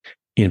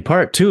In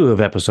part two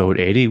of episode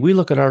 80, we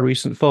look at our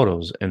recent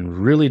photos and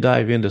really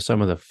dive into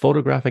some of the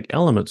photographic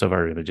elements of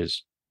our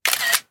images.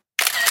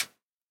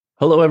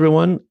 Hello,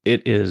 everyone.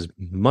 It is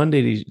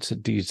Monday,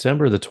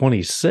 December the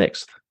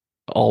 26th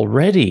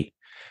already,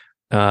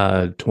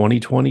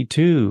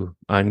 2022.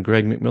 I'm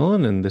Greg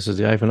McMillan, and this is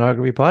the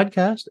iPhoneography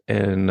podcast.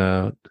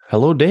 And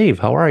hello, Dave.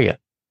 How are you?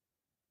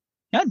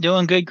 Yeah,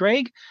 doing good,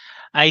 Greg.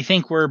 I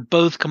think we're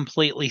both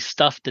completely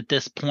stuffed at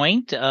this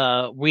point.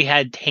 We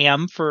had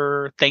ham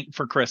for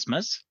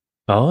Christmas,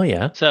 Oh,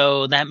 yeah.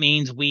 so that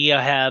means we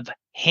have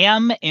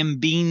ham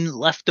and bean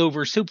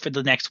leftover soup for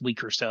the next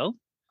week or so.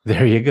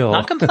 There you go.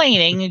 Not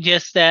complaining,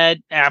 just that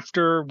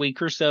after a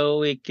week or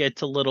so, it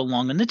gets a little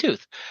long in the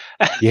tooth.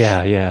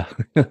 Yeah. Yeah,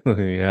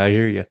 I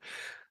hear you.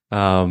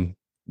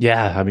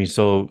 Yeah,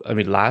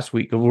 last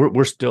week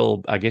we're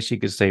still, I guess you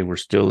could say we're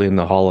still in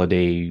the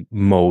holiday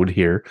mode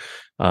here.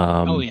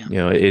 Oh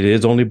yeah. It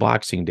is only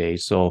Boxing Day.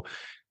 So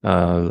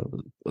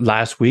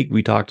last week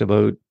we talked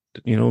about,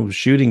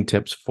 shooting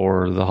tips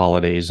for the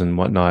holidays and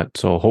whatnot.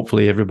 So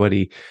hopefully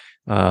everybody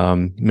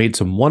made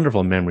some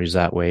wonderful memories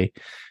that way.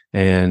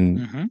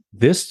 And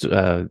this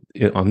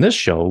on this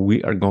show,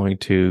 we are going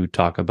to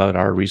talk about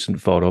our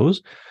recent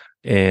photos,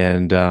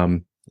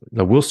 and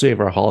we'll save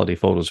our holiday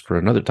photos for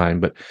another time,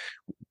 but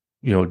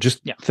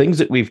just things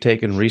that we've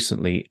taken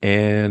recently.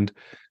 And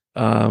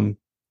when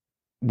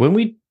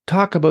we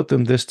talk about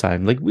them this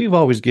time, like, we've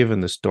always given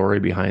the story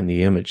behind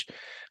the image,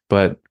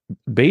 but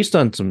based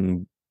on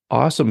some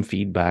awesome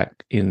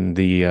feedback in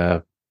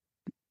the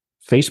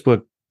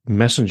Facebook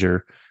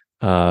Messenger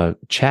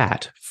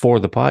chat for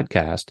the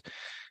podcast,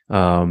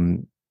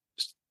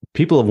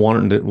 people have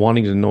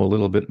wanting to know a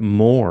little bit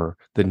more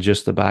than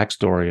just the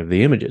backstory of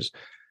the images.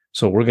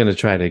 So we're going to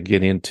try to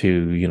get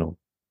into,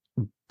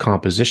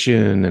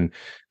 composition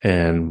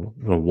and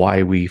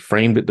why we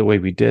framed it the way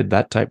we did,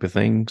 that type of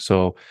thing.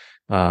 So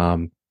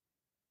that's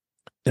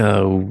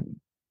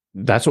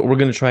what we're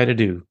going to try to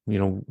do.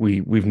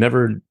 We've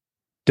never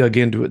dug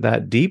into it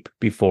that deep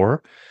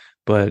before,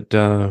 but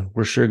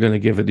we're sure going to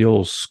give it the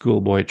old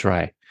schoolboy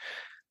try.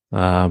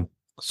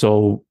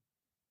 So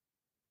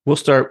we'll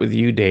start with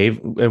you, Dave,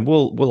 and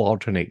we'll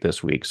alternate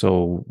this week.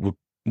 So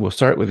we'll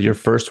start with your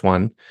first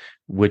one,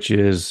 which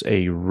is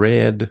a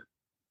red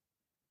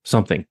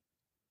something.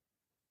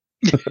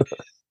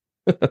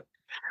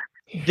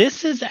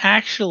 This is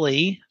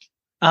actually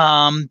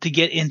to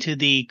get into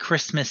the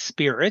Christmas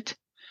spirit.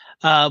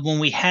 When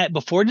we had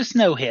before the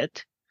snow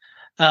hit,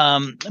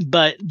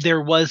 but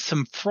there was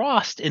some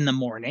frost in the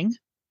morning,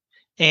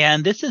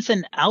 and this is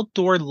an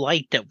outdoor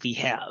light that we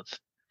have.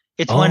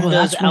 It's one of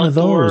those That's one of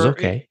those. outdoor.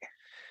 Okay.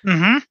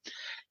 Mm-hmm.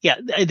 Yeah,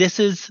 this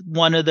is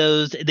one of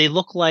those. They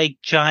look like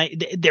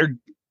giant.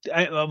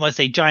 I want to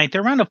say giant.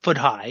 They're around a foot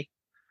high,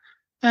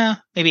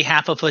 maybe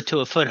half a foot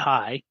to a foot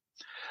high.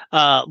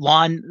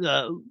 Lawn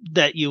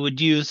that you would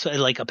use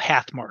like a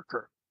path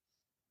marker.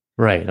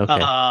 Right. Okay.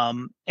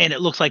 And it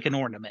looks like an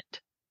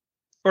ornament,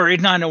 or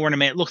it's not an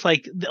ornament. It looks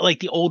like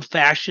the old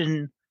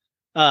fashioned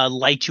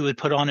light you would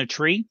put on a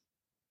tree,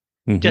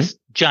 just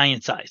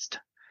giant sized.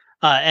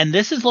 And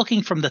this is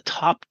looking from the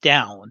top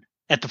down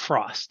at the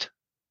frost.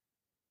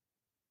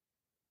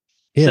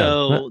 Yeah.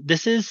 So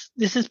this is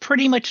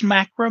pretty much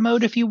macro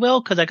mode, if you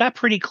will, because I got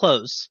pretty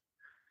close.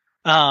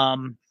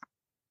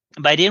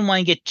 But I didn't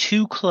want to get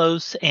too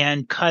close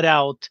and cut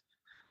out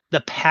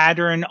the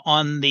pattern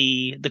on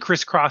the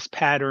crisscross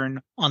pattern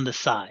on the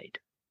side.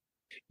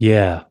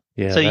 Yeah.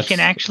 Yeah. So you can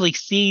actually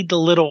see the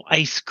little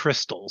ice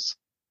crystals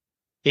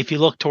if you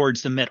look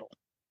towards the middle.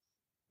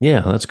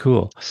 Yeah, that's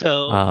cool.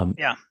 So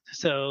yeah.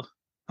 So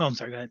I'm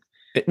sorry, go ahead.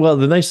 Well,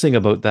 the nice thing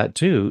about that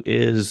too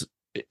is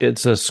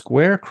it's a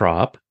square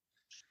crop,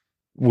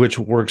 which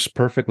works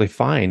perfectly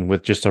fine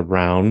with just a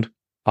round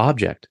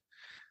object.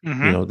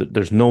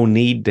 There's no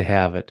need to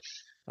have it.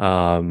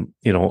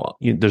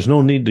 There's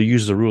no need to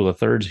use the rule of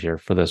thirds here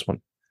for this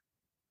one.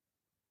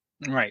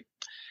 Right.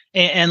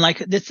 And like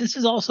this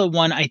is also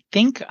one, I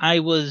think I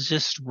was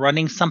just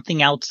running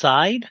something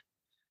outside,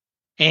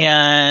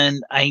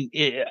 and I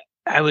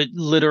was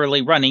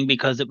literally running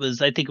because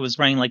I think it was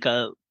running like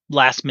a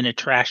last minute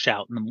trash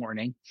out in the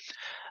morning.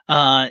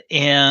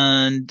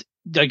 And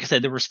like I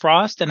said, there was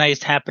frost, and I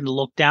just happened to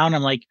look down.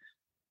 I'm like,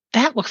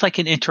 that looks like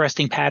an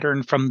interesting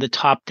pattern from the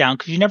top down,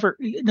 because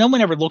no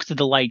one ever looks at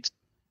the lights.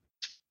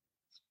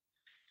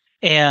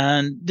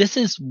 And this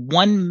is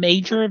one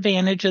major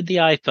advantage of the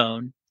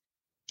iPhone,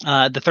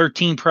 the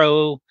 13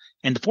 Pro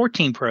and the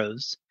 14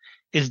 Pros,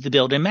 is the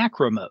built-in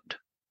macro mode.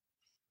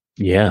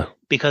 Yeah.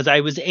 Because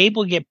I was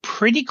able to get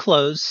pretty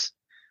close,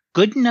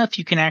 good enough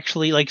you can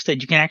actually, like I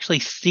said, you can actually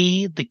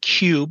see the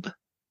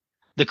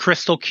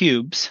crystal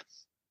cubes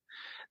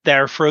that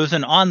are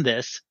frozen on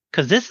this,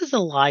 because this is a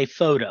live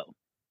photo.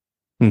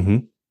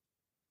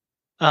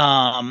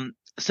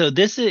 So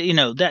this is,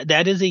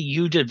 that is a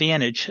huge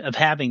advantage of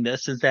having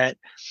this, is that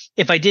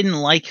if I didn't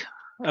like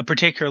a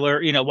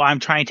particular, while I'm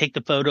trying to take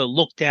the photo,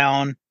 look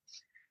down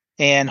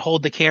and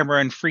hold the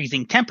camera in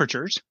freezing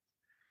temperatures,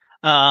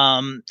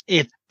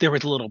 if there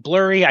was a little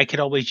blurry, I could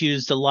always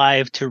use the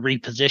live to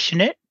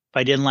reposition it. if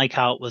I didn't like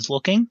how it was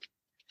looking.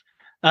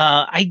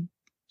 I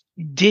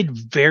did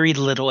very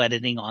little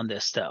editing on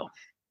this though.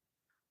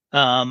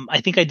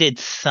 I think I did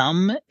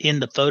some in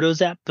the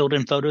Photos app,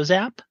 built-in Photos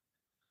app,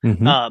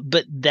 Hmm.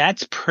 but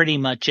that's pretty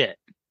much it.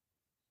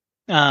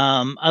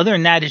 Other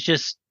than that, it's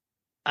just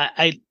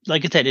I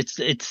like I said,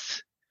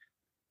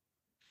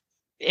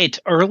 it's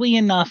early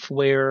enough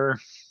where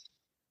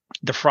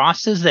the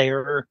frost is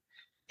there.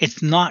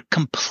 It's not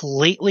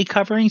completely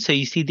covering, so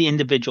you see the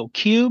individual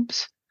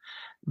cubes,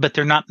 but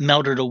they're not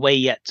melted away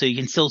yet, so you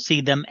can still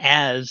see them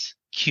as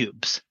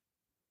cubes.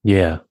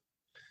 Yeah.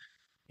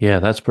 Yeah,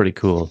 that's pretty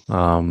cool.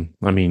 I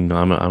mean,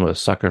 I'm a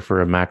sucker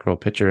for a macro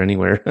picture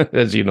anywhere,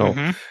 as you know.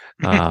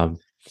 Mm-hmm. Um,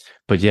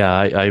 but yeah,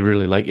 I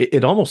really like it.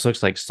 It almost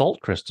looks like salt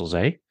crystals,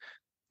 eh?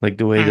 Like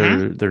the way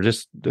Mm-hmm. they're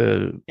just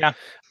Yeah.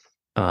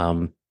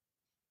 um,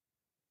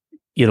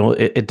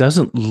 it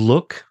doesn't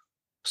look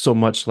so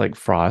much like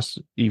frost,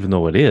 even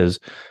though it is,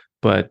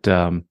 but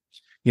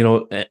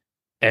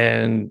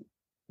and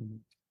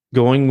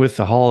going with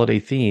the holiday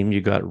theme,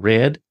 you got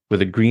red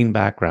with a green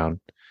background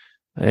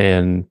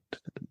and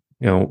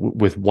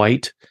with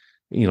white,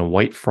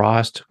 white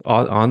frost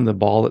on the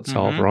ball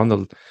itself Mm-hmm. or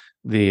on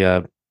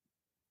the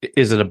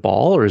is it a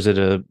ball or is it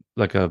a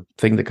like a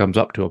thing that comes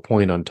up to a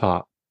point on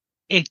top?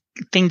 A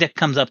thing that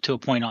comes up to a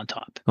point on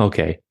top.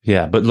 Okay.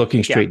 Yeah, but looking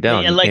Yeah, straight down,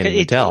 and you like can't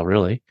even tell,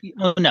 really.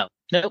 oh no,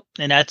 no,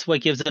 and that's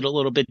what gives it a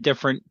little bit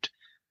different.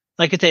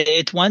 Like I said,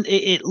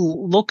 it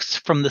looks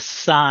from the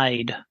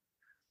side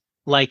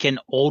like an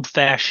old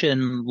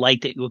fashioned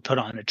light that you would put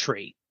on a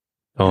tree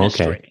in Oh, a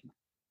okay. string.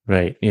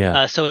 Right.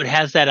 Yeah. So it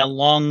has that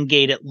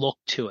elongated look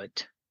to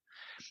it,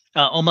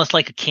 almost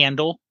like a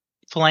candle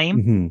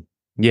flame. Hmm.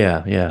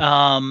 Yeah,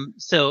 yeah.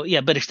 So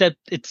yeah, but except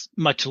it's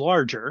much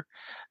larger.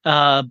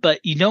 But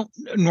you don't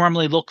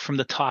normally look from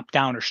the top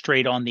down or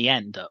straight on the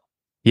end though.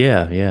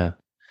 Yeah, yeah.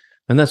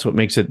 And that's what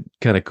makes it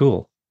kind of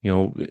cool. It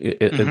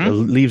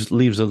Mm-hmm.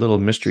 leaves a little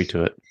mystery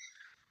to it.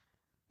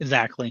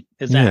 Exactly,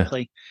 Yeah.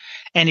 exactly.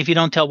 And if you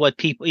don't tell what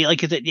people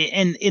like, is it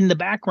and in the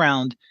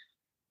background,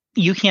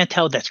 you can't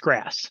tell that's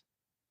grass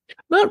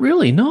Not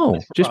really, with no.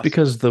 Just frost.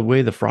 because the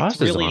way the It's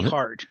frost is really on it.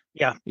 hard.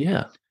 Yeah.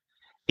 Yeah.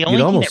 The You'd only thing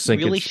that almost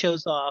think really it's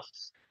shows off,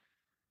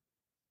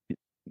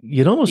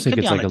 you'd almost it think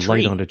could be it's on like a a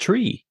light tree. on a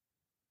tree.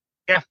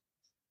 Yeah.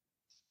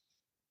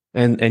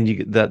 And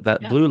you that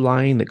Yeah. blue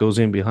line that goes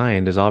in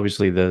behind is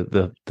obviously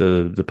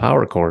the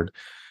power cord.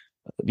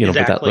 But that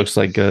Exactly. looks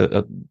like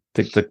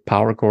the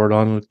power cord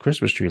on a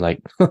Christmas tree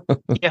light.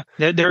 Yeah.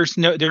 There's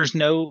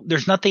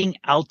nothing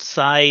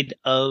outside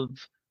of,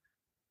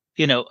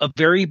 a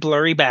very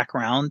blurry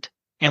background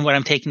and what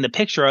I'm taking the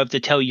picture of to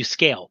tell you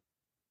scale.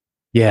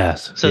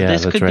 Yes. So Yeah,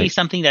 this that's could be right.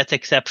 something that's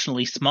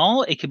exceptionally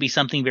small. It could be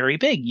something very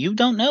big. You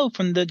don't know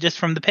from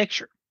the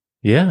picture.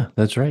 Yeah,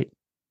 that's right.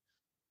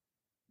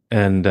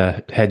 And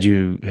had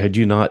you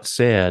not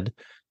said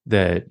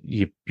that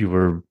you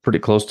were pretty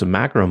close to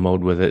macro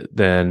mode with it,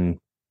 then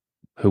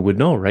who would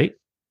know, right?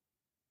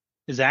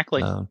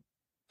 Exactly. Uh,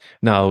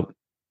 Now,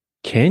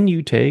 can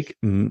you take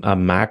a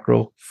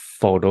macro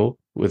photo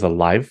with a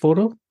live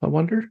photo? I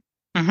wonder.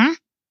 Mm-hmm.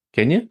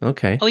 Can you?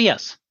 Okay. Oh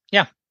yes.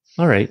 Yeah.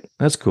 All right.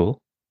 That's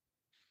cool.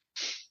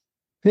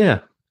 Yeah.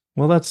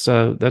 Well, that's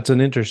an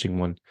interesting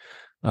one.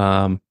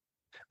 Um,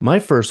 my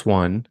first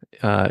one,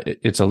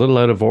 it's a little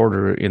out of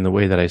order in the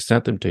way that I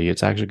sent them to you.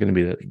 It's actually going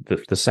to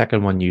be the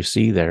second one you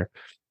see there.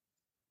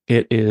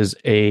 It is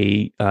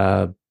a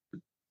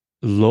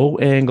low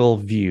angle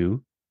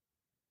view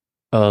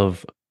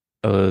of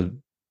a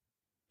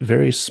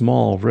very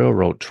small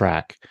railroad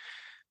track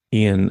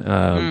in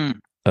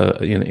Mm.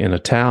 in a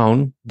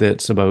town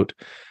that's about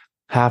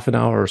half an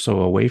hour or so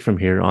away from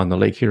here on the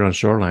Lake Huron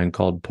shoreline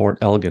called Port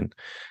Elgin.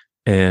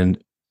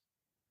 And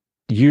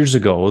years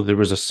ago, there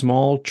was a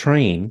small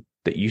train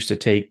that used to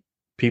take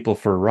people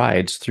for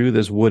rides through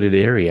this wooded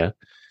area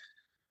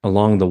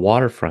along the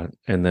waterfront,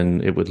 and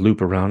then it would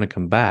loop around and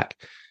come back.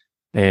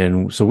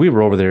 And so we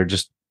were over there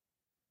just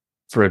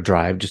for a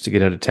drive, just to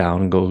get out of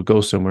town and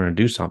go somewhere and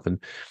do something.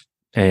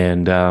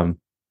 And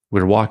we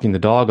were walking the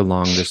dog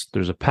along this.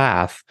 There's a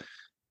path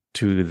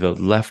to the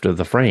left of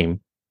the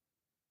frame,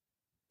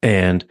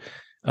 and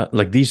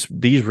like these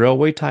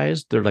railway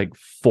ties, they're like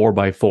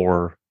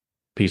 4x4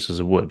 pieces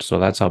of wood. So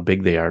that's how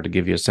big they are to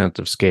give you a sense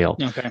of scale.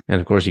 Okay. And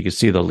of course, you can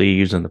see the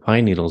leaves and the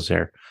pine needles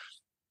there.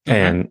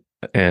 Mm-hmm.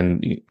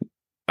 And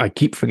I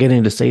keep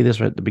forgetting to say this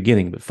right at the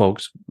beginning, but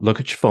folks, look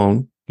at your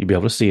phone. You'll be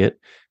able to see it.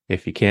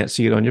 If you can't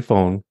see it on your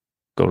phone,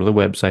 go to the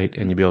website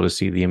and you'll be able to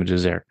see the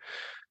images there.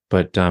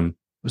 But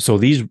so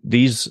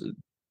these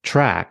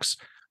tracks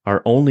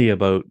are only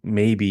about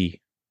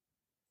maybe,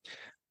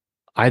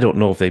 I don't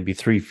know if they'd be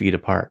 3 feet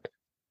apart.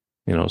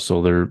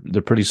 So they're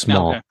pretty Okay.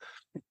 small.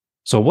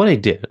 So what I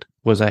did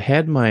was I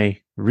had my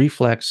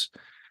reflex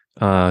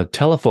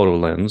telephoto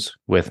lens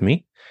with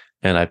me,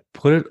 and I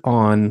put it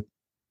on.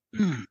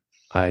 Mm.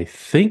 I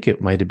think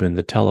it might have been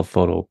the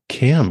telephoto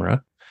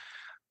camera,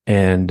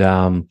 and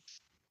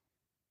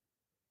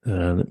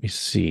let me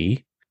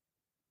see.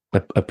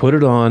 I put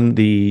it on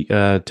the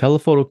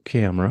telephoto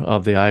camera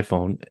of the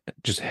iPhone,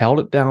 just held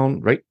it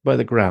down right by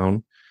the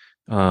ground,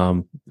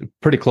 um,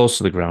 pretty close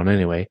to the ground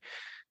anyway,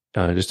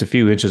 just a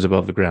few inches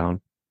above the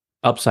ground,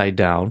 upside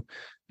down.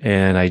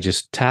 And I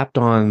just tapped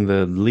on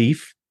the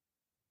leaf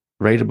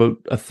right about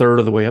a third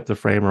of the way up the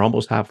frame or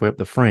almost halfway up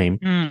the frame.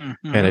 And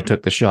I Mm-hmm.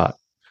 took the shot.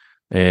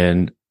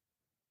 And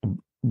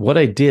what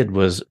I did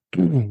was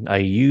I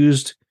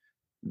used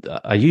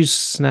I used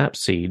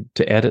Snapseed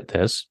to edit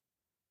this.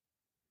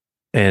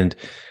 And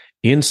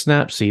in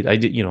Snapseed, I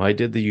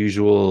did the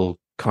usual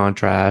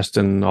contrast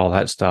and all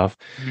that stuff,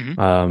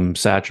 Mm-hmm.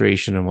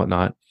 saturation and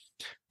whatnot.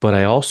 But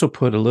I also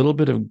put a little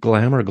bit of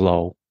glamour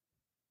glow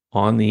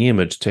on the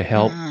image to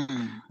help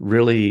Mm.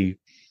 really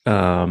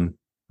um,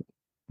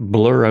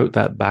 blur out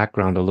that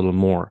background a little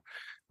more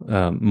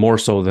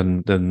so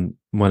than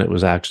when it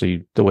was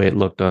actually the way it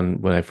looked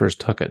on when I first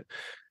took it.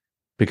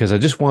 Because I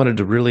just wanted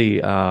to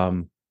really,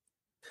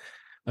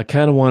 I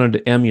kind of wanted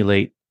to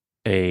emulate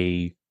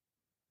a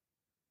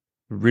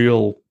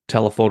real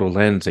telephoto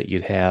lens that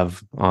you'd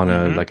have on a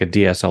Mm-hmm. like a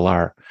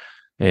DSLR,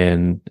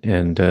 and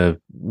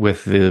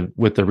with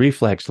the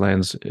reflex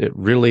lens, it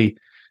really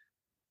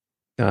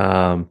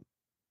um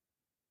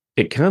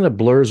it kind of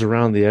blurs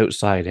around the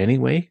outside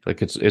anyway.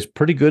 Like it's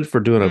pretty good for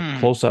doing a Mm.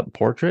 close up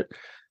portrait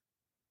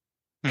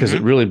because it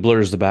Mm-hmm. really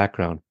blurs the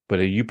background. But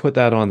you put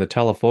that on the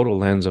telephoto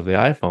lens of the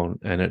iPhone,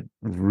 and it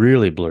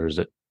really blurs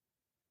it.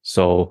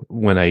 So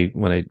when I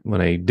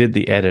did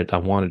the edit, I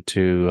wanted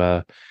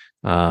to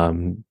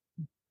um,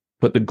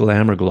 put the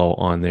glamour glow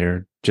on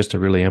there just to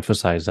really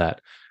emphasize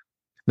that.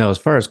 Now, as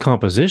far as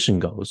composition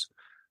goes,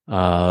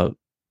 uh,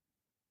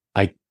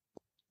 I,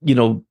 you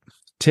know,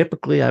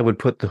 typically I would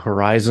put the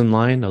horizon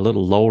line a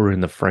little lower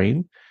in the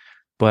frame,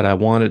 but I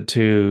wanted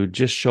to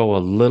just show a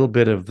little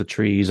bit of the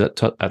trees at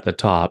the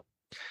top.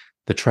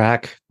 The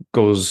track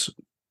goes,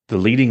 the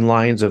leading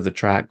lines of the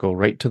track go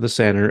right to the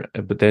center,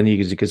 but then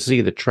as you can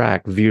see, the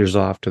track veers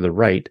off to the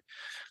right.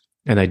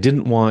 And I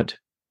didn't want,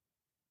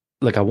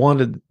 like, I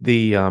wanted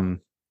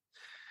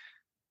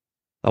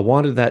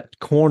that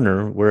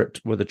corner where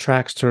the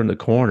tracks turn the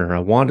corner. I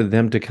wanted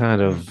them to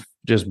kind of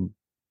just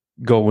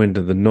go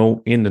into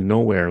into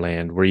nowhere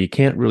land where you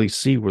can't really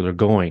see where they're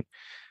going.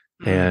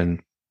 Mm-hmm. And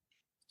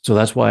so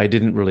that's why I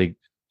didn't really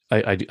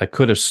I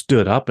could have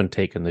stood up and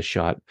taken the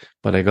shot,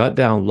 but I got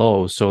down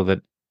low so that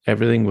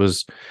everything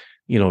was,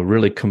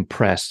 really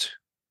compressed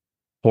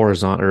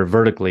horizontal or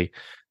vertically.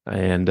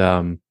 And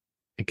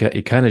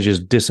it kind of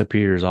just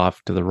disappears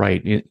off to the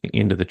right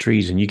into the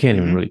trees, and you can't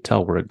even Mm-hmm. really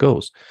tell where it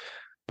goes.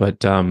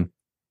 But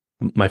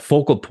my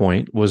focal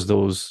point was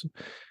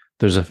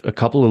there's a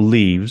couple of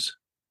leaves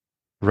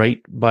right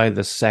by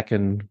the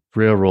second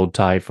railroad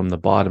tie from the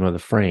bottom of the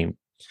frame.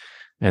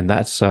 And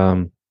that's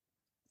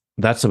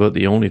about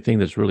the only thing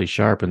that's really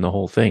sharp in the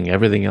whole thing.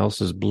 Everything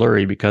else is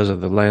blurry because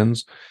of the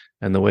lens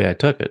and the way I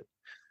took it.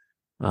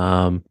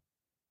 Um,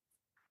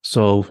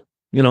 so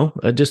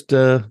I just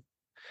I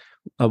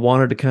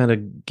wanted to kind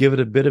of give it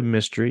a bit of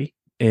mystery.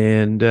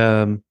 And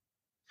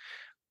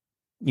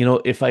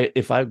if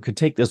I could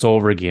take this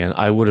over again,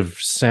 I would have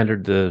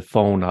centered the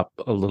phone up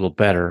a little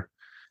better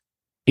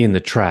in the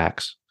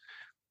tracks.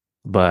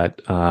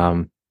 But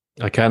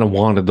I kind of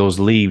wanted those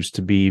leaves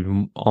to be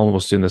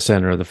almost in the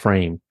center of the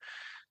frame,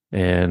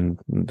 and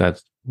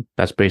that's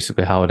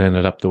basically how it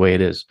ended up the way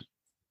it is.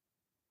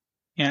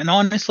 Yeah, and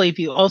honestly, if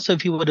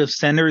you would have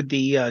centered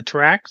the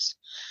tracks,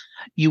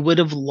 you would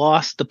have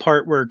lost the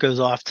part where it goes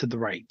off to the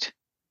right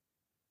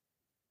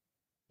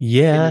in the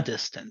Yeah,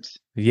 distance.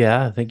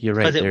 yeah, I think you're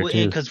right there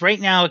too. Because right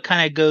now it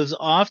kind of goes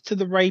off to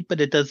the right,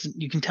 but it doesn't.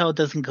 You can tell it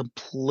doesn't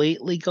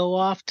completely go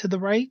off to the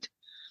right.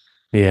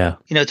 Yeah,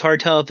 It's hard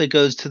to tell if it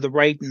goes to the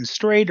right and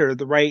straight or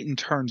the right and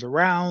turns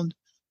around.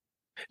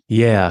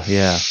 yeah,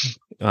 yeah.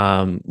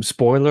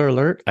 Spoiler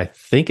alert, I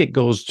think it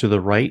goes to the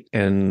right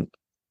and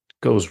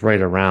goes right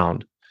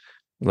around.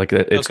 Like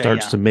it Okay,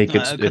 starts yeah, to make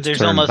because its there's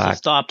turn almost a back.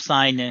 stop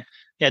sign.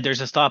 Yeah,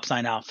 there's a stop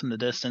sign off in the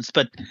distance.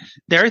 But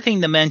the other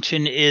thing to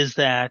mention is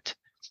that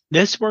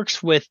this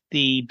works with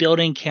the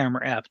built-in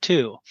camera app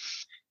too.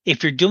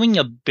 If you're doing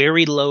a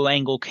very low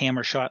angle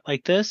camera shot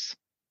like this,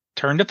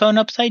 turn the phone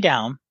upside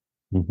down,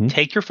 Hmm.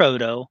 take your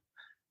photo,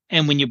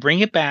 and when you bring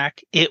it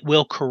back, it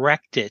will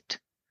correct it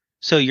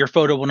so your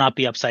photo will not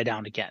be upside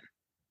down again.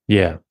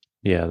 Yeah,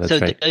 yeah, So that's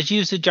it right. does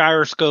use a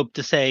gyroscope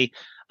to say,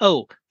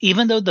 oh,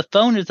 even though the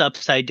phone is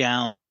upside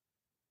down,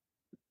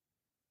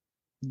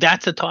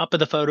 that's the top of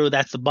the photo,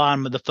 that's the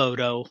bottom of the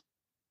photo.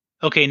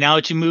 Okay, now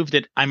that you moved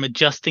it, I'm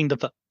adjusting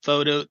the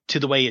photo to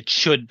the way it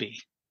should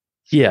be.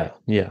 Yeah,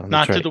 yeah, that's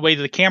Not to right. the way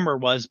the camera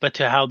was, but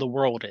to how the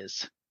world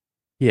is.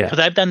 Yeah, Because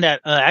I've done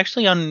that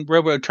actually on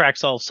railroad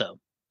tracks also,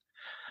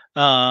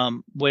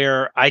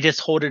 where I just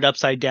hold it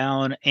upside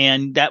down,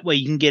 and that way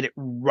you can get it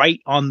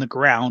right on the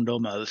ground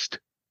almost.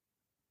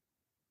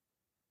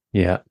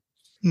 yeah.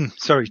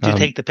 Sorry, to Um,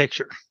 take the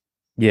picture.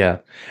 yeah.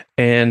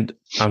 And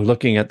I'm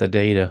looking at the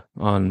data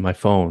on my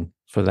phone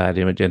for that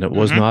image, and it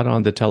was Mm-hmm. not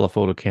on the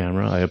telephoto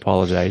camera. I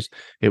apologize.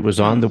 It was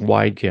on Mm. the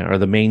wide camera or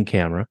the main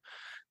camera,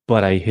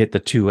 but I hit the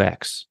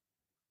 2x.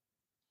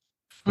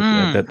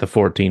 Mm. that the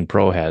 14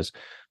 Pro has.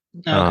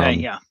 Okay, Um,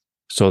 yeah.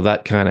 so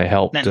that kind of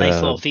helped. That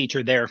nice little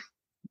feature there.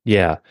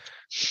 Yeah,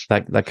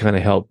 that kind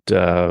of helped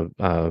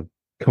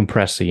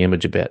compress the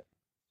image a bit.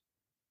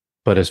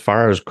 But as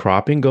far as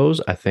cropping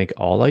goes, I think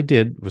all I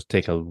did was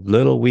take a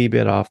little wee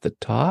bit off the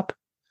top.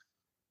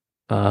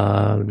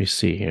 Let me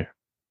see here.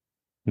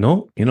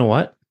 No, you know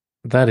what?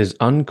 That is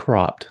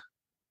uncropped,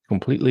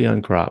 completely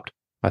uncropped.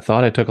 I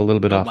thought I took a little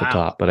bit Oh, off the wow.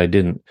 top, but I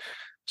didn't.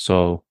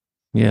 So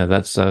yeah,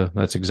 that's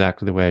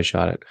exactly the way I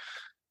shot it.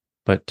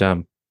 But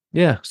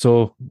yeah,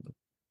 so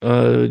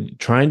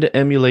trying to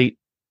emulate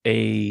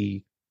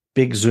a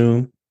big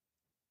zoom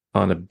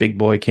on a big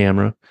boy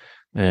camera,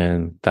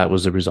 and that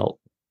was the result.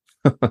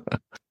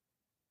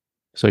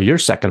 So your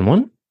second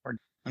one?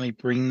 Let me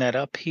bring that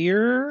up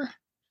here.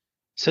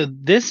 So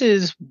this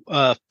is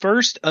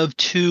first of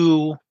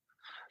two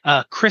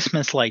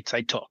Christmas lights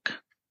I took.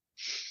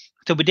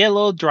 So we did a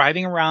little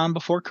driving around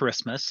before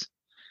Christmas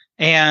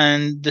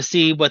and to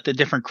see what the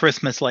different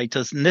Christmas lights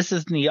is. And this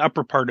is in the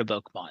upper part of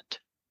Oakmont,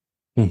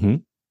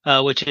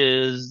 Mm-hmm. which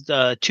is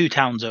 2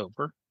 towns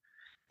over.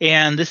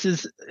 And this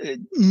is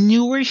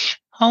newish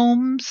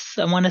homes.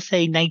 I want to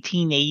say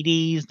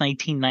 1980s,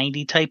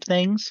 1990 type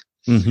things.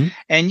 Mm-hmm.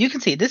 And you can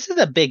see this is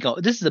a big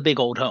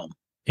old home.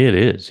 It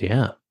is,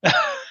 yeah.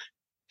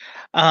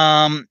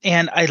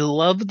 And I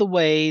love the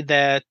way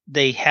that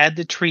they had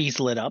the trees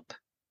lit up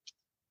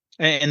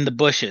and the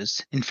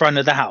bushes in front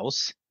of the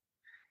house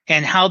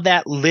and how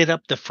that lit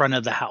up the front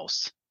of the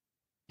house.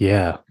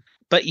 Yeah.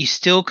 But you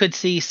still could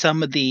see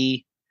some of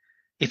the,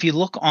 if you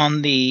look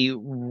on the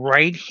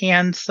right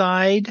hand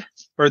side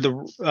or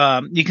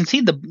you can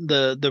see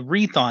the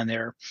wreath on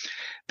there,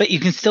 but you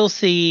can still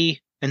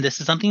see, and this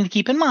is something to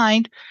keep in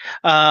mind.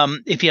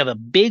 If you have a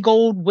big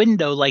old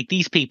window like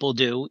these people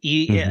do,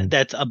 Mm-hmm.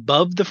 that's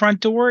above the front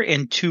door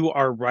and to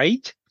our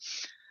right,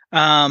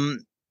 um,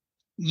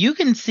 you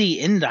can see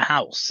in the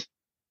house.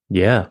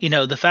 Yeah.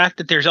 The fact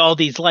that there's all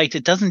these lights,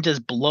 it doesn't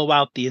just blow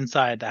out the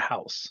inside of the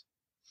house.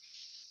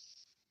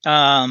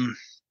 Um,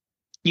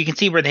 you can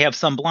see where they have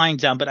some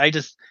blinds down, but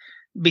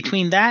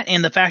between that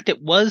and the fact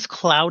it was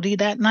cloudy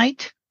that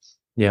night,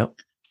 Yeah.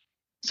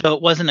 so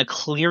it wasn't a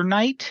clear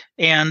night,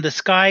 and the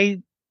sky,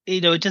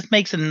 it just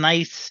makes a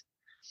nice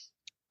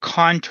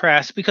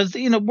contrast because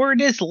where it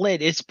is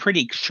lit, it's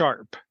pretty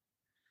sharp.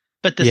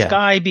 But the Yeah.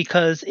 sky,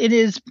 because it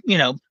is,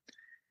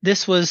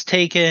 this was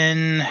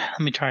taken. Let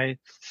me try.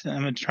 I'm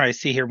gonna try to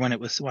see here when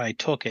I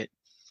took it.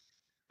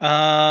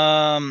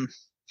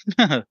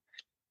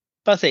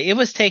 I'll say it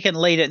was taken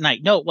late at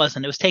night. No, it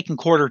wasn't. It was taken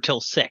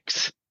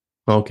 5:45.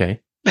 Okay.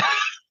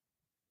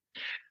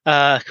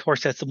 Of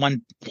course, that's the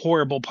one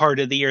horrible part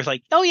of the year. It's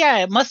like, oh yeah,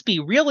 it must be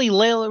really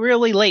late,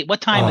 really late. What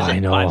Oh, time is I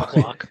it? Five know.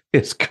 o'clock.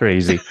 It's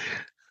crazy.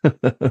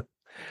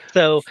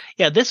 So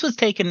yeah, this was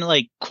taken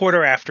like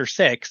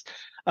 6:15,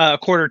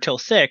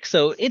 6:45.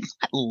 So it's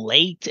not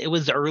late. It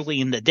was early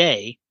in the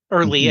day, Mhm.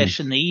 early-ish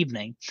in the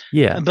evening.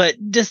 Yeah. But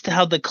just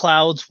how the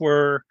clouds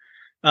were,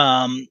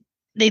 um,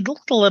 they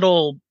looked a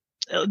little.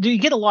 You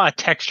get a lot of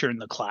texture in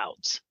the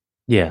clouds.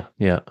 Yeah.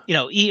 Yeah.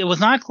 It was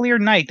not a clear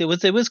night. It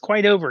was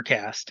quite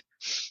overcast.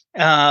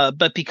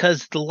 But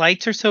because the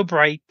lights are so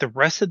bright, the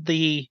rest of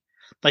the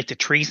like the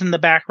trees in the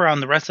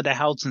background, the rest of the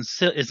house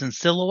is in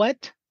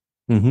silhouette,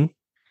 Mm-hmm.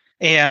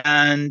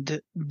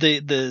 and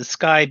the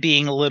sky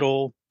being a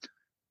little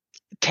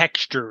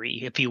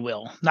textury, if you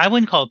will. I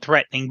wouldn't call it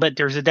threatening, but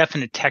there's a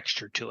definite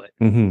texture to it.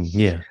 Mm-hmm.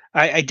 Yeah.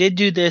 I did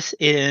do this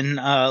in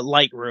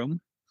Lightroom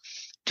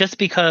just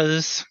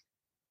because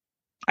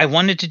I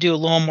wanted to do a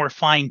little more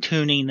fine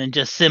tuning than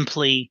just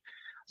simply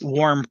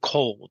warm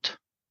cold.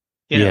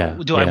 Yeah.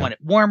 Do I Yeah. want it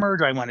warmer?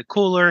 Do I want it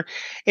cooler?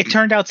 It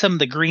turned out some of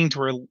the green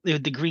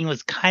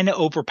was kind of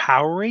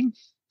overpowering,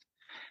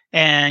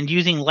 and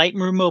using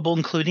Lightroom Mobile,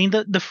 including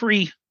the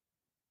free,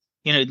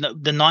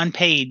 the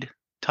non-paid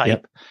type,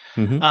 Yep.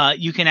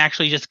 Mm-hmm. you can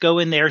actually just go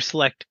in there,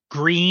 select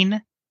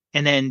green,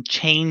 and then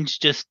change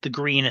just the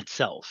green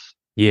itself.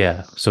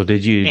 Yeah. So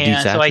did you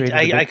And so I desaturate it a I,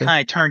 I bit then?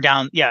 kind of turned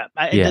down, yeah,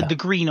 the Yeah.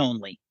 green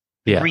only.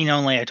 The Yeah. green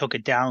only, I took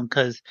it down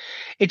because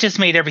it just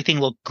made everything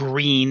look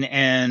green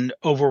and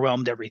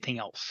overwhelmed everything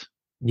else.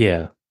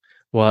 Yeah.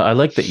 Well, I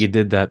like that you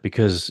did that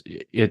because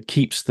it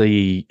keeps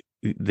the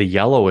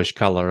yellowish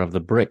color of the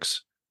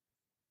bricks,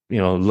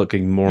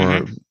 looking Hmm.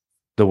 more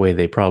the way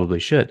they probably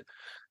should.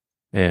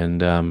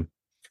 And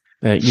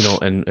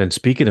and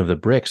speaking of the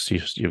bricks,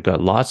 you've got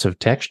lots of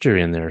texture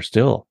in there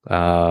still.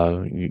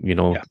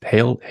 Yeah.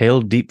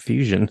 Hail deep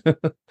fusion.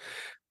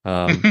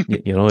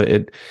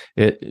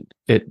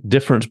 It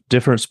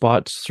different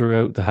spots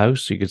throughout the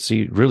house. You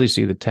could really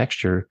see the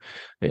texture.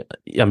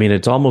 I mean,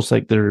 it's almost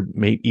like they're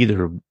made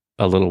either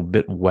a little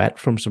bit wet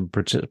from some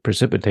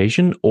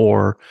precipitation,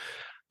 or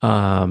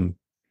um,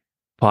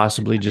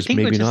 possibly I just think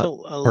it was maybe just a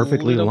not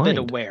perfectly little bit of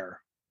aligned. wear.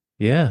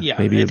 Yeah, Yeah,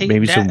 I think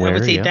maybe some that I would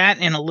wear. say Yeah, that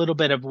and a little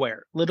bit of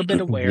wear,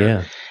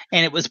 yeah.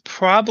 and it was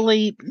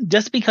probably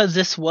just because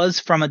this was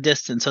from a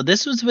distance. So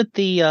this was with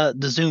the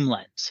zoom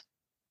lens.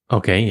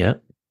 Okay. Yeah.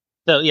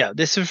 So yeah,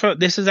 this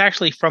is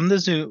actually from the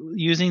zoom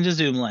using the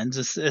zoom lens.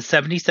 It's a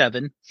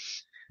 77,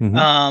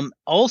 Hmm.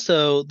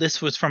 Also,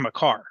 this was from a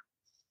car.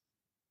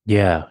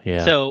 Yeah,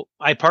 yeah, So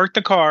I parked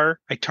the car.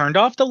 I turned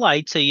off the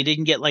light so you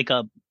didn't get like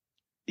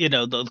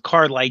the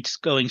car lights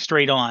going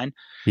straight on.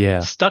 yeah.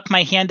 Stuck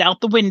my hand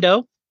out the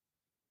window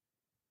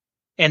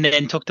and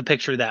then took the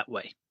picture that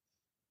way.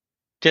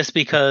 Just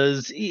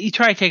because you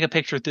try to take a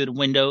picture through the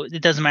window,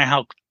 it doesn't matter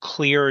how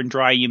clear and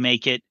dry you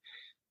make it.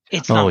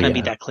 It's Oh not going to be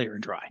yeah, that clear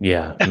and dry.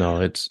 yeah.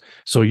 No, it's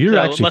so you're So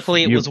actually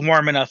luckily it was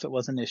warm enough. It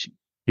wasn't an issue.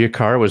 your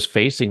car was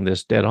facing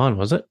this dead on,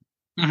 was it?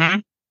 Mm-hmm.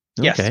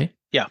 Yes. Okay.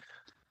 Yeah.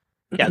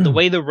 Yeah. The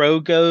way the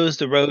road goes,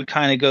 the road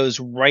kind of goes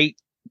right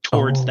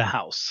towards the Oh,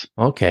 house,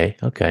 okay,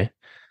 okay.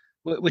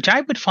 which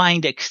I would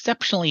find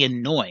exceptionally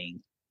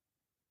annoying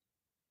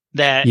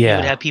that you would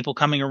Yeah, have people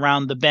coming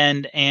around the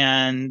bend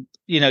and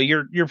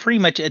you're pretty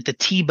much at the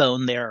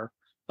T-bone there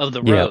of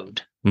the yeah.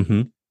 road.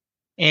 Mm-hmm.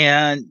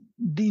 And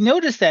you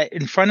notice that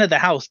in front of the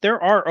house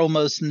there are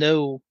almost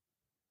no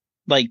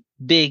like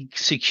big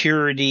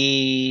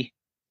security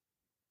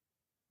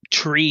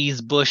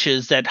trees,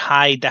 bushes that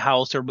hide the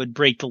house or would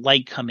break the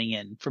light coming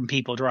in from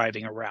people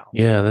driving around.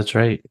 Yeah, that's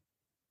right.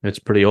 It's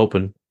pretty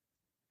open.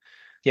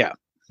 Yeah.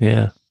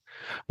 Yeah.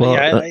 But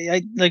Well, yeah,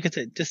 I like I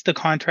said, just the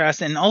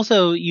contrast and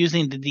also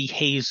using the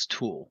dehaze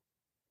tool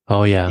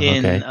oh yeah,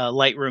 in okay.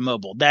 Lightroom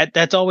Mobile.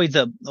 That's always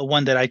a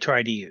one that I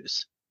try to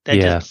use. That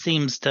Yeah, just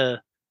seems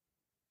to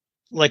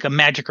like a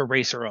magic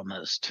eraser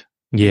almost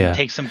and yeah.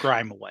 take some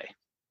grime away.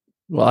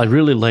 Well, I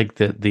really like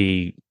that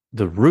the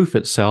roof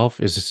itself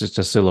is just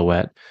a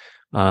silhouette.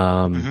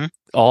 Um, Hmm.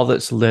 all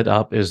that's lit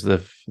up is the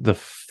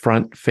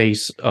front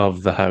face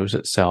of the house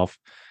itself,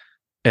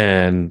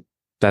 and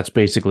that's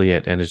basically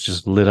it. And it's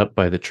just lit up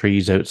by the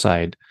trees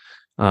outside.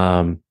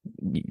 Um,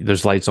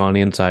 there's lights on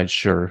the inside,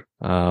 sure,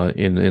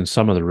 in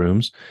some of the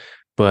rooms,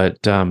 but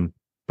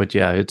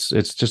yeah, it's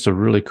just a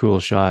really cool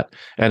shot,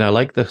 and I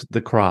like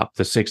the crop,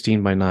 the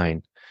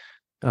 16:9.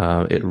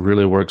 It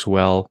really works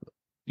well.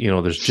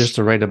 There's just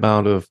the right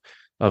amount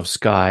of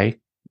sky.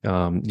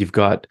 You've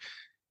got,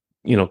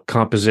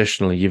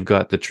 compositionally, you've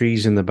got the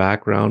trees in the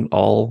background,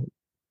 all,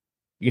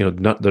 they're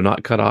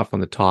not cut off on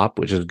the top,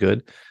 which is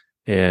good.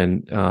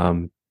 And,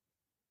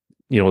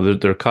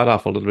 they're cut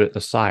off a little bit at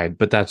the side,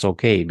 but that's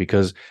okay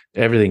because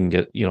everything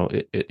it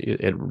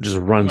just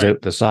runs Right.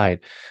 out the side.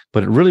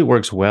 But it really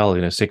works well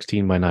in a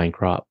 16:9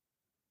 crop.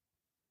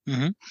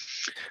 Hmm.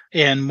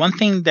 And one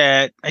thing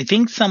that I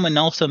think someone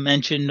also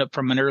mentioned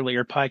from an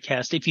earlier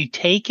podcast, if you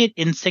take it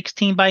in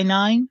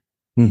 16:9,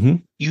 Hmm.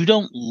 you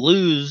don't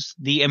lose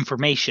the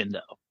information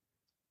though.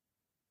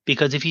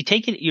 Because if you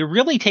take it, you're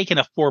really taking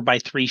a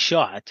 4:3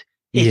 shot.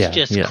 It's Yeah,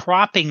 just yeah,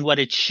 cropping what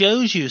it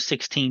shows you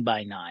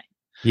 16:9.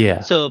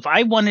 yeah. So if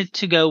I wanted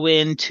to go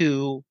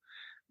into,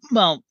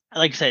 well,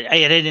 like I said, I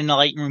edit in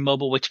Lightroom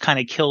Mobile, which kind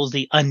of kills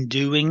the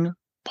undoing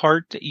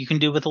part that you can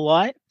do with a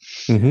lot.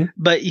 Hmm.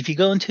 But if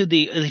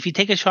you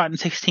take a shot in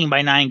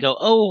 16:9 and go,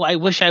 oh, I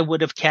wish I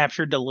would have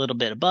captured a little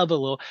bit above a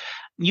little,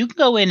 you can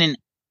go in and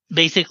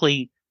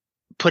basically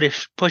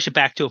push it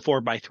back to a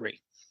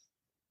 4:3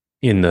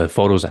 In the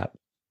Photos app.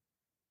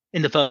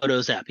 in the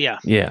Photos app. Yeah.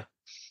 Yeah.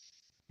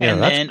 Yeah,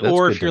 And then, that's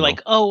or good if to you're like,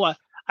 know. oh,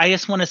 I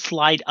just want to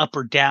slide up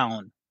or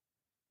down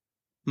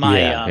my,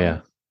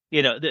 Yeah,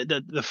 yeah.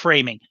 the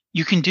framing,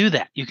 you can do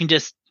that. You can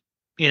just,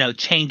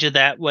 change it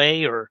that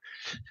way or,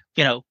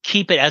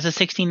 keep it as a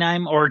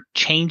 69 or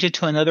change it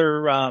to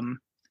another,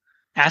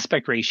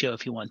 aspect ratio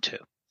if you want to.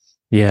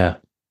 Yeah.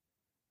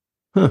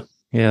 Huh.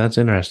 Yeah, that's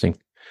interesting.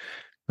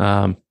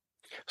 Um,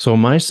 so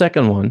my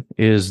second one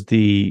is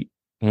the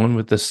one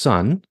with the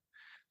sun.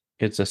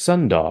 It's a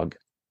sun dog.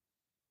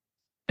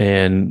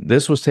 And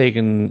this was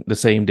taken the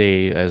same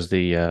day as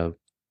the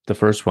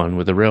first one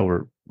with the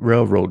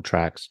railroad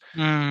tracks.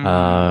 Mm.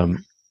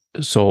 Um,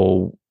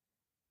 so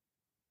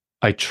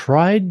I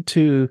tried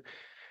to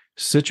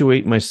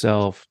situate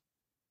myself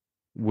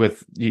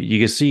with you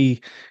can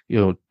see,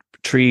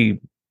 tree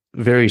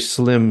very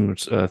slim,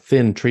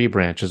 thin tree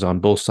branches on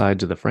both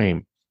sides of the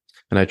frame,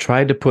 and I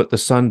tried to put the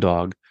sun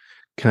dog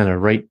kind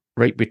of right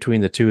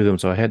between the two of them,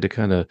 so I had to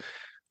kind of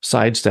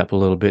sidestep a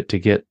little bit to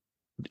get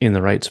in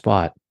the right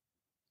spot,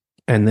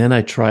 and then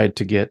I tried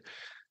to get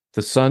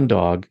the sun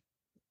dog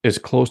as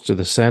close to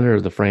the center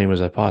of the frame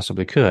as I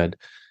possibly could.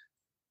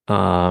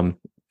 Um,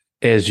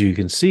 as you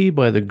can see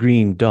by the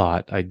green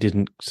dot, I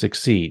didn't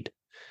succeed.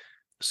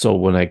 So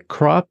when I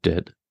cropped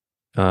it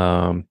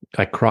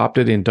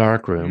in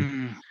darkroom,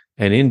 Mm.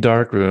 and in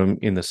darkroom,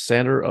 in the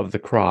center of the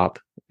crop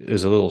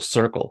is a little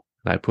circle.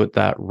 And I put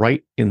that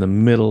right in the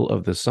middle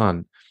of the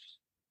sun.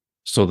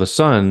 So the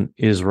sun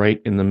is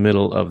right in the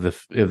middle of the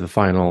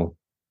final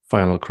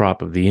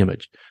crop of the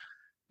image.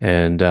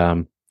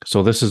 And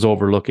so this is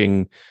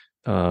overlooking.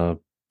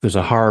 There's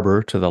a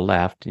harbor to the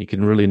left. You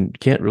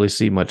can't really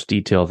see much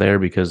detail there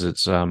because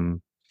it's I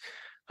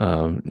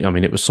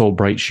mean, it was so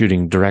bright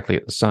shooting directly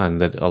at the sun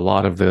that a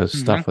lot of the Hmm.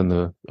 stuff on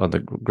the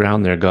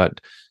ground there got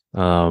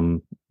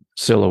um,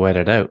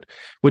 silhouetted out,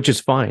 which is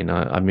fine.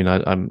 I mean,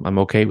 I'm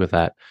okay with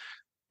that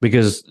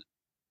because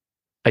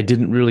I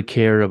didn't really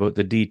care about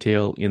the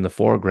detail in the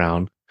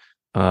foreground.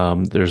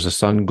 There's a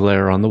sun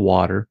glare on the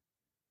water,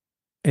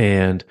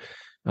 and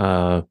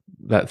uh,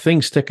 that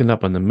thing sticking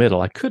up in the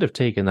middle, I could have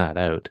taken that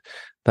out.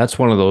 That's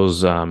one of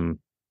those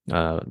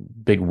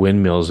big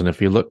windmills, and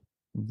if you look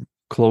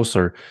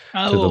closer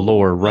to the Oh,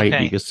 lower right, you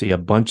okay. can see a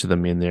bunch of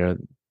them in there.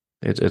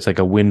 It's like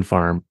a wind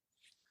farm,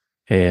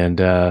 and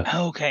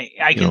Okay.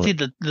 I you can know, see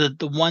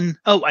the one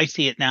oh, I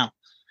see it now.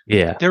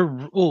 yeah, They're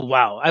oh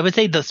wow. I would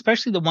say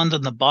especially the ones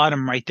on the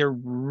bottom right, they're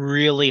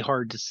really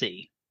hard to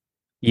see.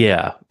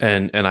 yeah,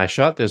 and I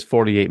shot this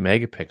 48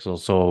 megapixels,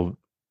 so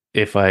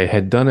if I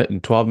had done it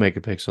in 12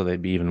 megapixel,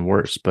 they'd be even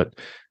worse. But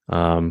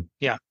um,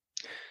 Yeah.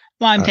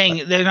 Well, I'm uh,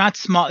 saying they're not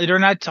small. They're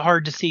not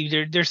hard to see.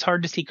 They're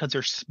hard to see because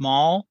they're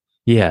small,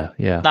 yeah,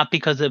 yeah, not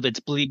because of its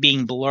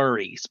being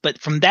blurry. But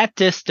from that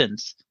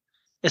distance,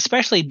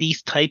 especially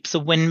these types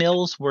of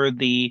windmills where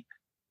the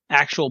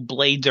actual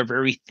blades are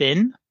very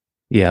thin,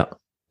 yeah,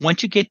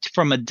 once you get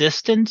from a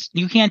distance,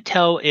 you can't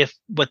tell if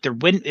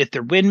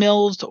they're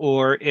windmills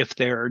or if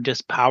they're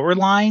just power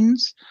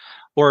lines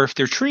or if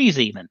they're trees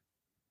even.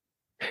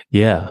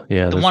 yeah,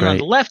 yeah. The That's one on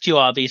the right. left you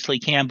obviously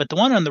can, but the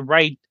one on the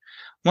right,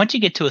 once you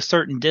get to a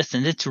certain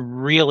distance, it's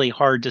really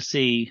hard to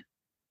see,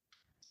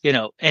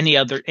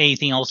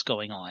 anything else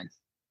going on.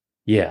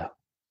 Yeah.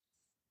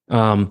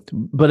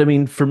 But I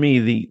mean, for me,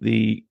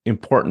 the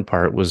important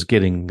part was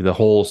getting the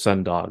whole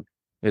sundog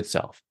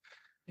itself,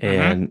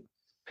 Mm-hmm. and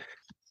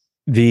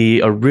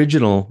the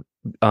original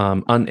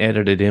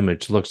unedited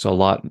image looks a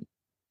lot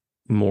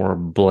more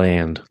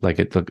bland. Like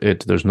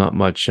there's not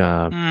much,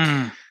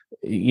 Mm,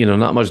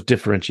 not much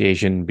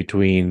differentiation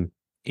between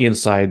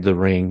inside the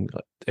ring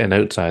and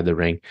outside the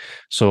ring.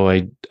 So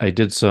I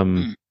did some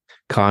mm,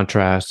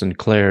 contrast and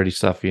clarity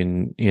stuff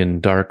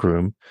in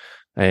darkroom,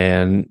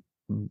 and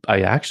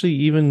I actually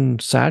even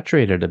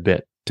saturated a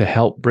bit to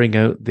help bring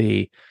out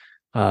the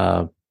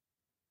uh,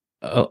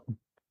 uh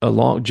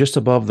along just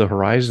above the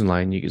horizon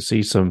line. You can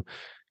see some,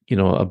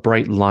 a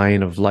bright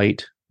line of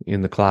light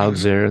in the clouds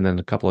mm-hmm, there, and then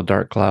a couple of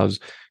dark clouds.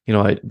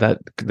 That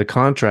the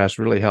contrast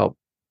really helped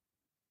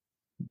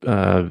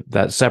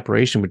that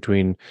separation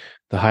between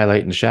the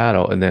highlight and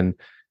shadow, and then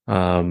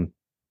um,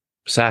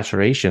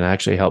 saturation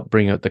actually helped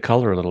bring out the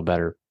color a little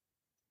better.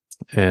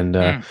 And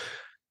mm,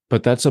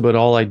 but that's about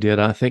all I did.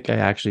 I think I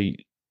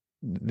actually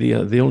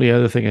the only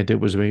other thing I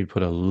did was maybe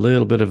put a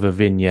little bit of a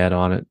vignette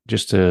on it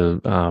just to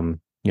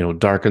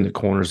darken the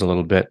corners a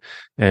little bit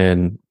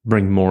and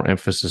bring more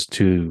emphasis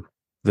to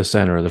the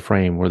center of the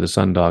frame where the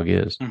sundog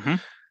is. mm-hmm.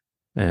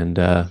 And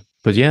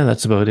but yeah,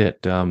 that's about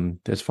it.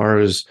 As far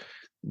as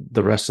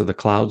the rest of the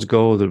clouds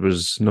go, there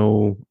was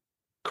no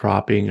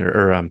cropping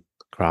or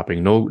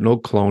cropping, no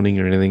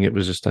cloning or anything. It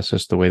was just that's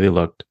just the way they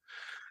looked.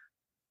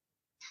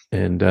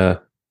 And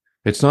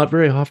it's not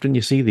very often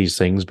you see these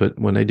things, but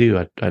when I do,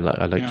 I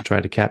like to Yeah.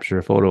 try to capture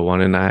a photo of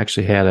one. And I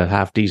actually had a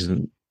half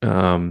decent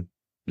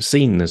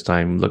scene this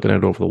time, looking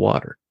out over the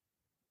water.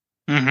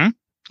 Mm-hmm.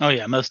 Oh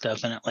yeah, most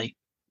definitely.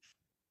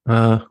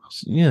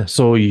 Yeah.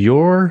 So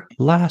your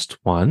last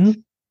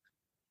one.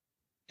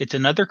 It's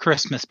another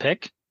Christmas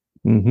pick,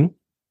 Hmm.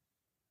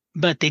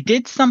 but they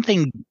did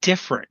something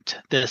different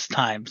this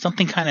time,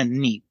 something kind of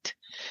neat.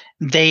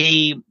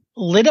 They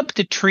lit up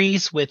the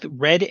trees with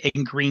red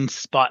and green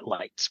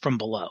spotlights from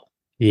below.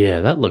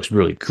 Yeah, that looks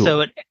really So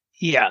cool. it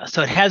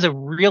has a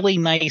really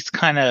nice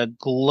kind of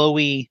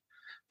glowy,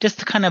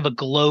 just kind of a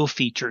glow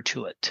feature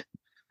to it.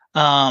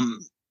 Um,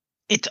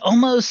 it's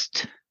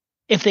almost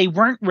if they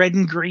weren't red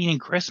and green in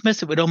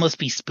Christmas, it would almost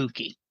be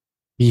spooky.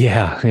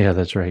 Yeah, yeah,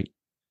 that's right.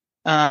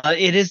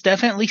 It is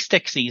definitely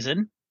stick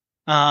season.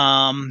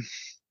 Um,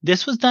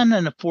 this was done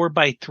in a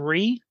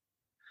 4:3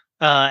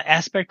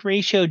 aspect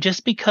ratio,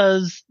 just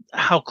because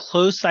how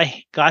close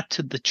I got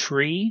to the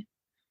tree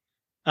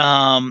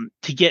to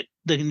get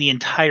the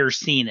entire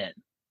scene in.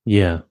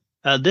 Yeah.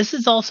 This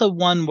is also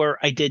one where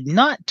I did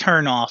not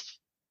turn off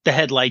the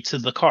headlights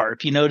of the car.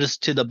 If you notice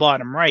to the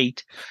bottom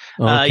right,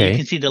 you can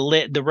Okay. see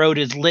the road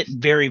is lit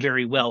very,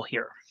 very well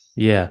here.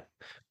 Yeah.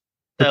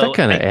 But that So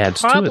kind of I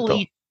adds to it though.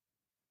 probably,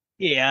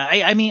 yeah,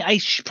 I mean,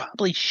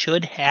 probably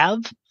should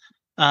have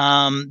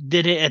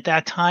did it at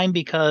that time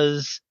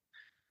because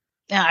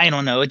yeah, I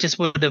don't know, it just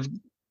would have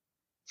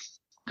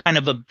kind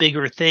of a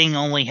bigger thing,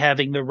 only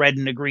having the red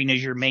and the green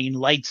as your main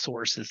light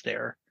sources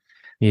there.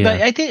 But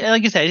Yeah. I think,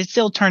 like I said, it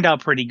still turned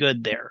out pretty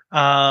good there.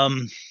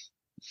 I'm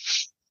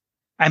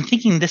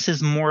thinking this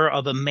is more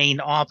of a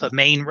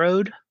main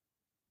road.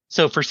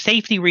 So for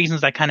safety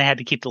reasons, I kind of had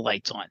to keep the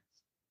lights on.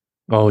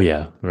 Oh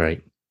yeah,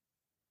 right.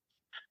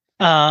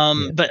 Yeah.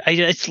 But I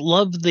just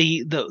love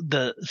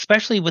the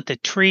especially with the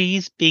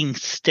trees being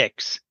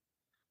sticks.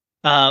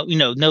 No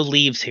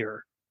leaves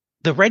here.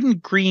 The red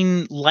and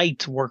green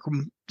lights work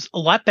a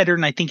lot better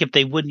than I think if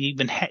they wouldn't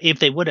even if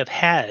they would have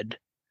had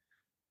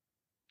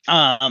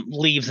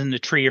leaves in the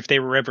tree if they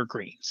were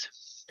evergreens.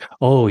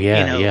 Oh You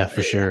yeah, know, yeah,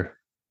 for sure.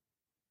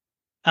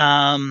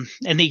 and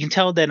you can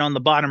tell that on the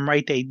bottom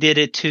right they did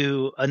it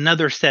to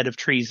another set of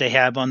trees they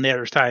have on the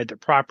other side of their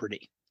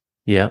property.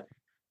 Yeah.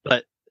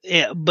 But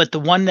yeah, but the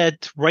one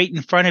that's right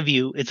in front of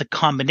you is a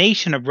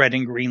combination of red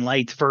and green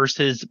lights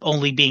versus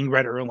only being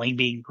red or only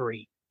being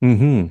green.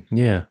 Mm-hmm.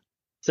 Yeah.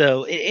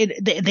 So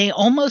they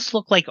almost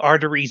look like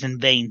arteries and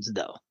veins,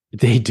 though.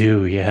 They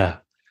do, yeah.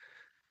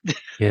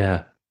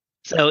 Yeah.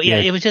 So yeah,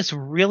 Yeah. it was just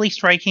really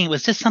striking. It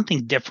was just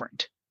something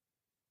different.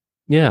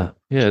 Yeah.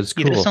 Yeah, it's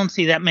You just cool. don't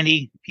see that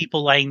many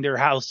people lighting their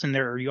house in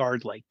their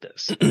yard like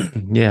this.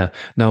 Yeah.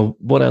 Now,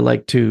 what I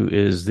like too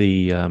is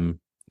the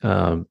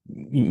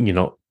you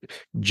know,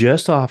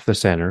 just off the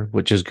center,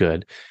 which is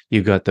good.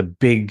 You got the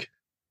big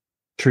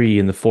tree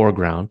in the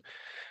foreground,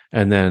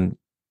 and then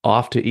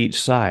off to each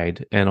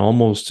side, and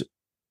almost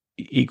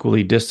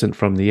equally distant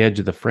from the edge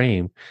of the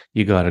frame,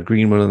 you got a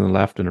green one on the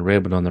left and a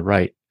red one on the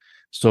right.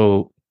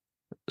 So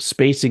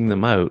spacing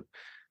them out,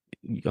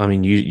 I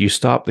mean, you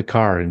stop the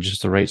car in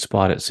just the right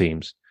spot, it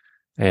seems,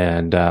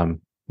 and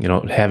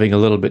having a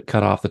little bit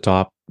cut off the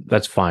top,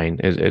 that's fine.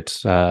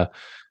 I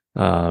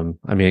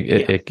mean, Yeah,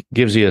 it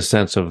gives you a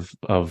sense of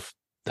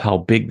how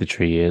big the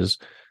tree is,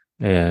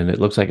 and it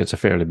looks like it's a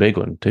fairly big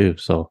one too.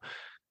 So,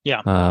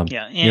 yeah, um,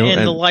 yeah. And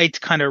the and lights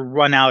kind of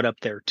run out up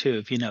there too,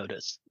 if you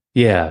notice.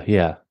 yeah,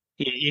 yeah,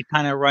 You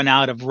kind of run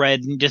out of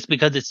red just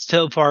because it's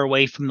so far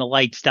away from the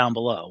lights down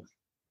below.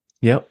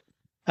 yep,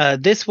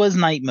 This was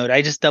night mode.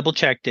 I just double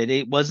checked it.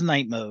 It was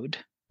night mode.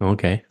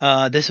 okay,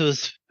 This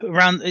was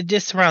around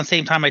the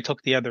same time I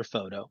took the other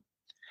photo.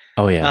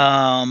 oh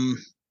yeah, Um,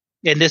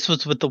 and this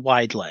was with the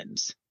wide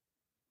lens.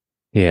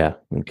 yeah,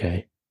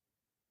 okay,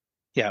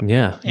 Yeah.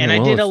 yeah, yeah. And I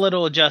Well, did a if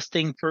little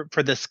adjusting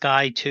for the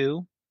sky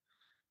too.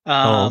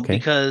 oh, okay,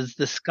 Because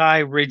the sky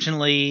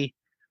originally,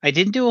 I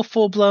didn't do a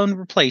full blown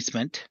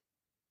replacement,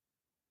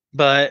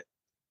 but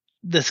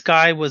the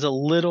sky was a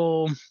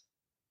little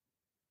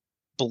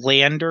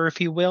blander,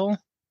 if you will.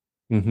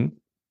 mm-hmm,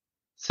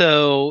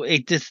 So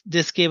it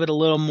just gave it a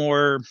little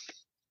more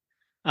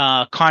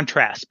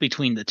contrast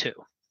between the two.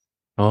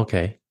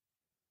 okay.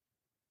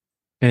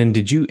 And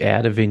did you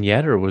add a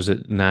vignette, or was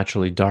it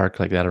naturally dark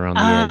like that around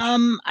the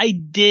edge? I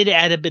did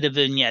add a bit of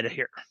vignette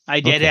here.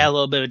 I did add a Okay,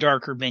 little bit of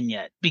darker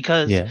vignette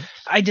because yeah,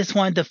 I just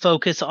wanted to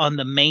focus on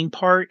the main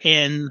part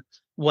and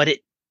what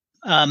it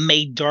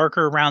made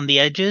darker around the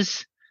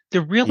edges. There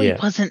really yeah,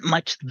 wasn't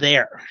much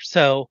there.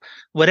 So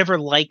whatever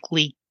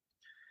likely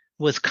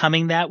was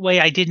coming that way,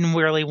 I didn't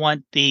really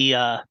want the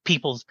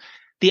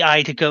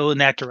eye to go in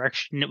that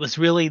direction. It was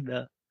really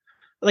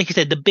like you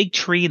said, the big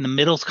tree in the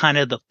middle is kind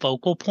of the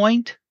focal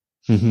point,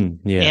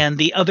 mm-hmm, yeah, and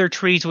the other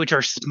trees, which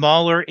are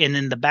smaller and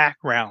in the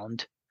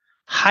background,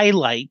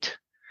 highlight.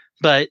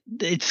 But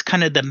it's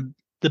kind of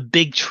the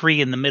big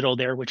tree in the middle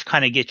there, which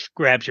kind of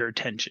grabs your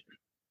attention.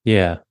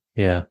 yeah,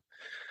 yeah.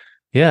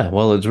 Yeah,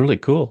 well, it's really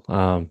cool.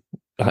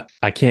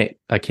 I can't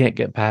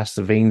get past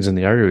the veins and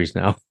the arteries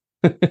now.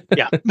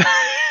 Yeah,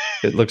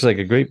 It looks like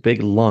a great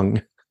big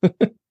lung.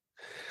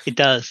 it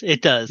does.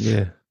 It does.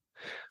 Yeah,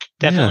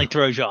 Definitely yeah,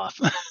 throws you off.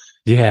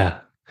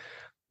 yeah.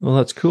 Well,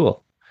 that's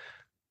cool.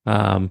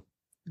 Um,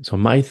 so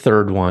my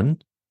third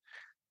one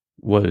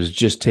was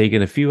just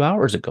taken a few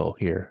hours ago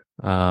here.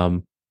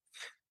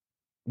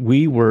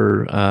 We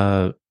were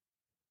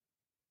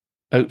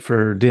out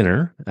for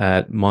dinner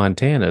at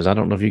Montana's. I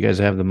don't know if you guys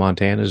have the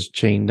Montana's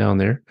chain down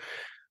there.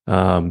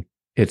 Um,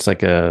 it's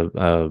like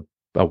a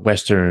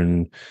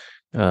Western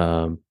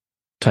um,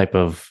 type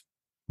of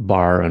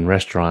bar and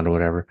restaurant or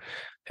whatever.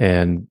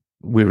 And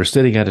we were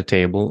sitting at a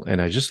table,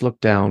 and I just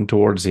looked down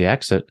towards the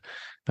exit,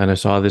 and I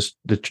saw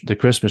the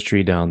Christmas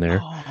tree down there,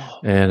 Oh.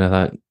 and I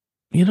thought,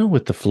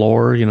 with the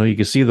floor, you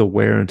can see the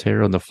wear and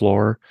tear on the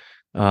floor,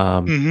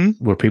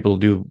 Mm-hmm. where people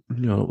do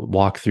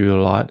walk through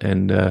a lot,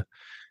 and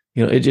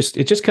it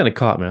just kind of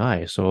caught my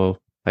eye, so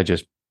I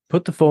just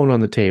put the phone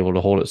on the table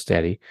to hold it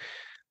steady.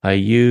 I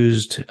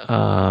used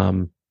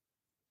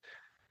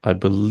I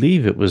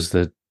believe it was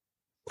the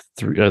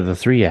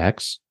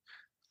 3X,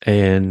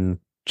 and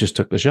just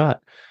took the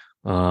shot.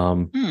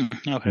 Um,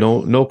 Okay.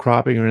 no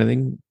cropping or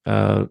anything.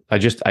 I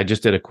just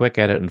did a quick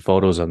edit and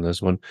photos on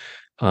this one.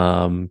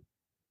 Um,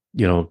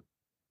 you know,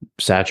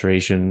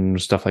 Saturation,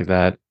 stuff like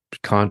that,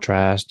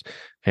 contrast,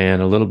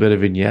 and a little bit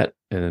of vignette,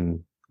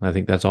 and I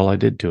think that's all I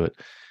did to it.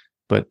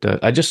 But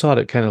I just thought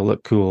it kind of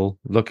looked cool,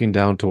 looking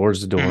down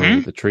towards the door Mm-hmm.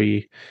 with the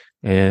tree,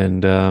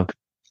 and the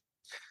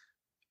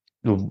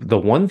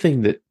one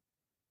thing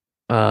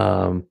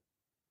um,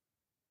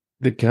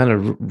 that kind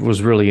of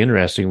was really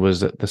interesting was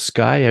that the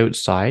sky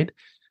outside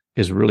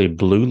is really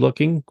blue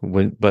looking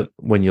but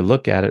when you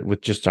look at it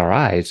with just our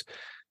eyes,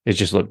 it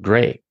just looked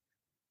gray.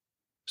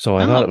 So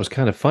I thought it Oh. was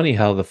kind of funny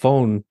how the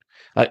phone,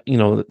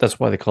 that's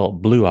why they call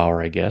it blue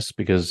hour, I guess,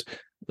 because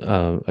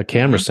a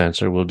camera Mm-hmm.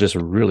 sensor will just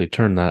really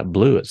turn that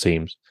blue, it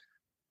seems.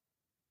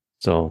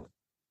 So,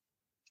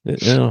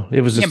 it was Yeah,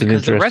 just an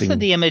because the rest of interesting.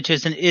 the image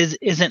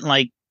isn't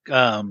like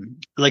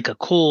a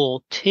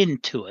cool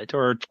tint to it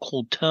or a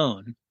cool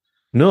tone.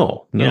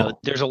 No, no.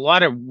 There's a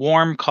lot of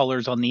warm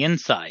colors on the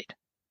inside.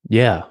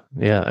 Yeah,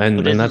 yeah, So it and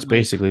that's isn't like.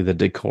 basically the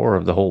decor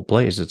of the whole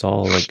place. It's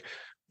all like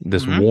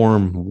this Hmm.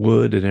 warm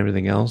wood and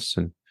everything else,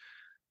 and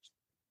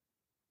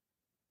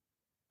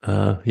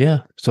yeah.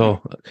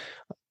 So,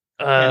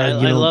 And uh,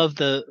 you I know, love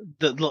the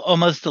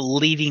almost the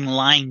leading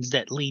lines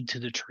that lead to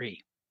the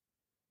tree.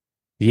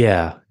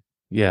 yeah,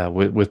 yeah,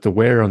 with the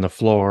wear on the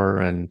floor,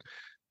 and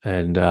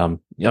And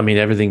I mean,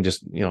 everything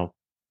just, you're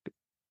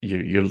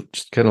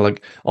just kind of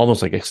like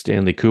almost like a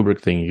Stanley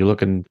Kubrick thing. You're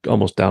looking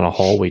almost down a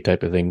hallway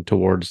type of thing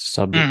towards the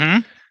subject.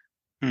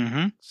 Mm-hmm.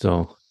 Mm-hmm.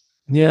 So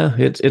yeah,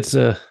 it's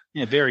a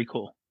Yeah, very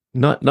cool.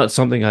 not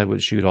something I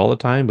would shoot all the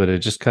time, but it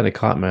just kind of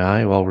caught my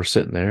eye while we're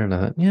sitting there, and I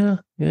thought, yeah,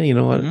 you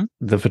know what,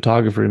 Mm-hmm. the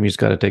photographer in me's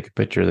got to take a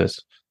picture of this.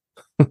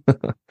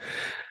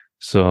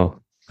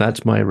 So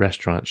that's my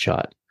restaurant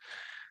shot,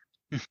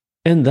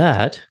 and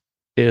that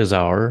is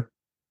our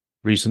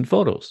recent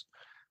photos.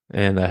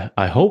 And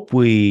I hope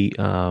we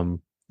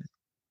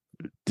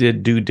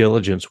did due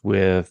diligence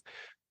with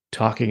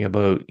talking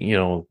about,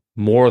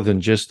 more than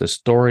just the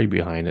story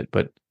behind it,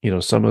 but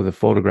some of the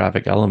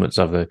photographic elements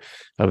of the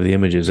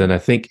images. And I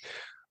think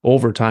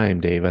over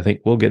time, Dave, I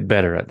think we'll get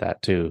better at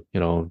that too.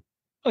 Oh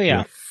yeah.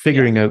 Yeah.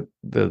 Figuring out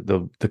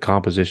the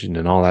composition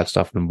and all that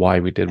stuff and why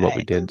we did what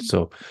we I- did.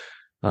 So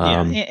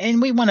yeah, um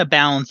and we want to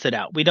balance it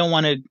out. We don't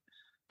want to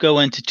go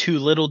into too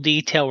little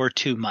detail or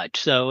too much.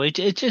 So it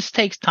just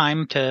takes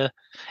time to,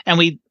 and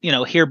we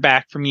hear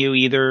back from you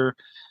either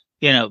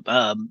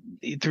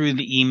through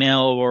the email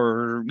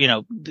or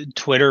the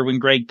Twitter when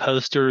Greg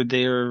posts or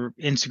their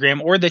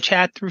Instagram or the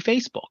chat through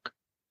Facebook.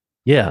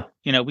 yeah,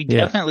 We yeah.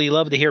 definitely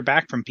love to hear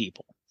back from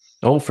people.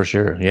 Oh, for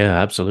sure. Yeah,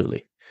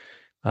 absolutely.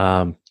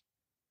 Um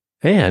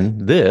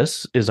and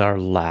this is our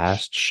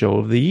last show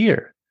of the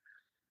year.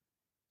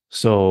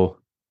 So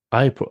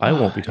I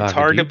won't be It's talking to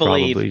hard to you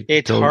believe. probably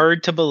It's till.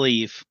 hard to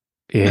believe.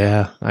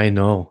 Yeah, I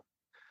know.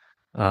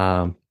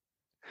 Um,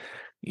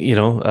 you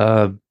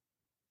know,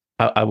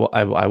 I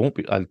won't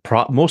be.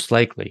 Most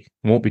likely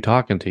won't be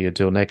talking to you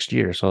until next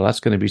year. So that's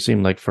going to be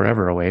seem like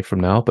forever away from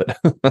now. But,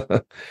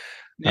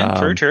 Yeah,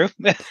 true, um, true.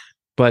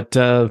 but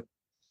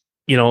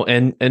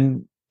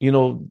and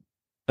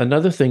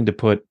another thing to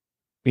put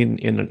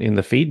in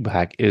the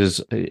feedback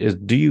is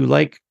do you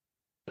like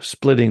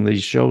splitting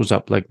these shows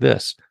up like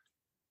this?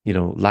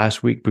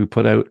 Last week we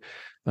put out,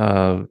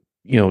 uh,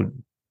 you know,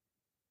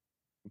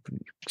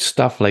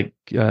 stuff like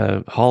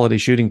holiday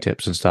shooting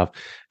tips and stuff,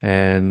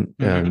 and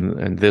Mm-hmm.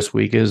 and this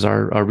week is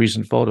our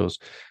recent photos.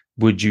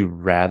 Would you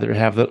rather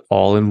have that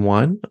all in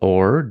one,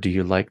 or do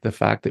you like the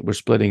fact that we're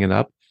splitting it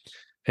up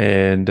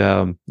and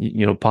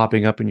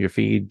popping up in your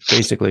feed?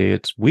 Basically,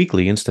 it's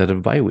weekly instead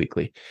of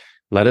bi-weekly.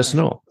 Let us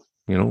know.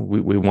 We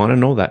want to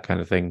know that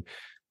kind of thing,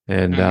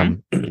 and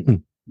Mm-hmm.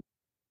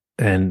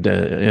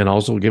 and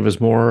also give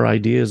us more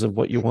ideas of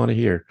what you want to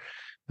hear.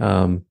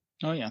 Um,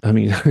 Oh yeah. I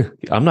mean,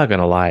 I'm not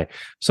going to lie.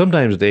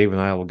 Sometimes Dave and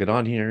I will get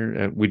on here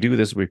and we do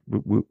this. We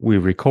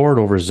record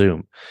over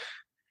Zoom,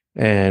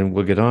 and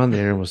we'll get on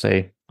there and we'll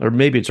say, or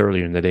maybe it's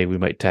earlier in the day, we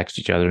might text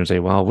each other and say,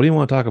 well, what do you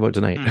want to talk about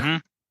tonight? Mm-hmm.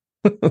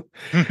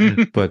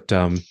 But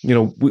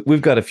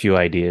we've got a few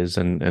ideas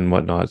and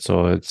whatnot.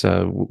 So it's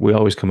we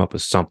always come up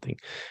with something.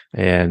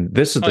 And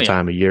this is Oh the yeah.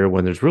 time of year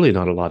when there's really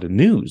not a lot of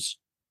news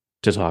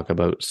to talk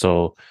about.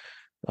 So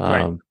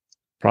Right. um,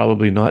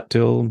 probably not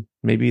till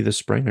maybe the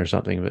spring or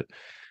something. But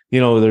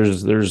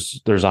there's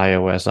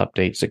iOS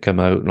updates that come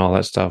out and all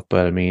that stuff.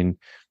 But I mean,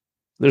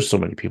 there's so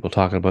many people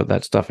talking about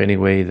that stuff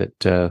anyway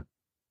that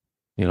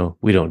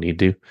we don't need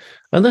to,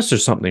 unless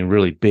there's something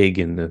really big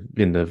in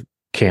the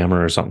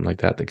camera or something like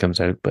that comes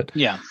out. But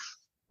Yeah.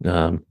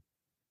 um,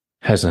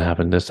 hasn't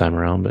happened this time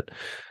around. But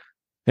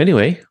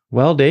anyway,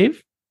 well,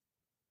 Dave,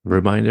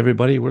 remind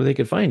everybody where they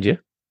could find you.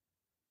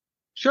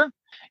 Sure.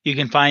 You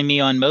can find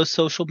me on most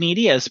social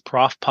media as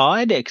Prof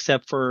Pod,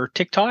 except for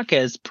TikTok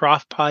as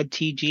Prof Pod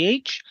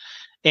TGH,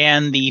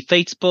 and the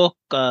Facebook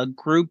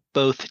group,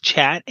 both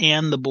chat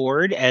and the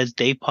board, as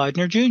Dave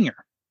Podner Jr.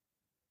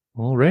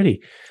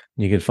 Already,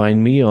 you can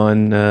find me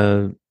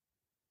on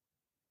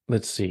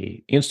let's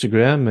see,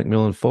 Instagram,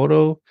 Macmillan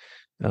Photo,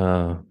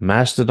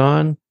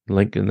 Mastodon,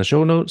 link in the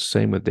show notes.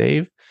 Same with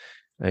Dave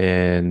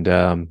and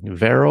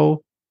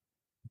Vero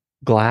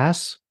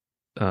Glass.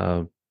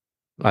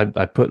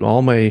 I put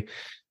all my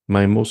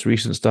most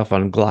recent stuff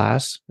on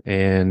Glass,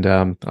 and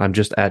I'm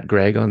just at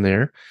Greg on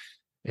there.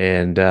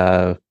 And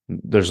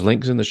there's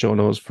links in the show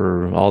notes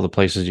for all the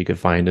places you can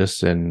find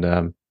us.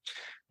 And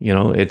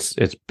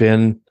it's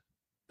been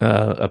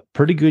a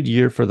pretty good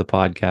year for the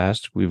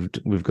podcast. We've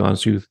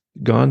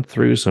gone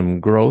through some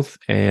growth,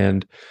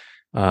 and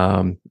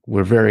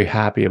we're very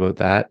happy about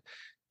that.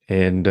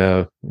 And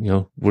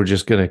we're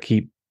just gonna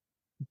keep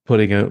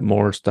putting out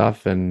more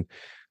stuff, and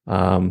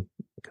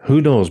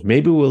who knows,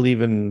 maybe we'll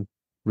even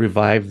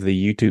revive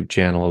the YouTube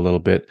channel a little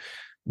bit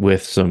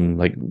with some,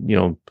 like,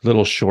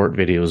 little short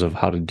videos of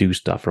how to do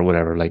stuff or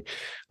whatever. Like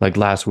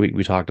last week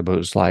we talked about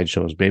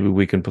slideshows. Maybe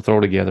we can throw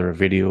together a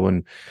video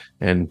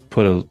and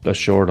put a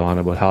short on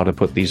about how to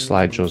put these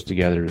slideshows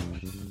together.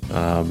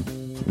 um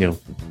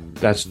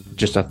that's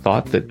just a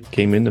thought that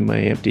came into my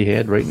empty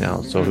head right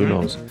now, so who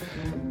knows.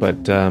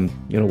 But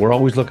we're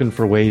always looking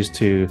for ways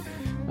to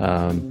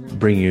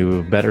bring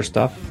you better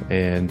stuff,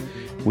 and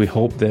we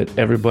hope that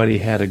everybody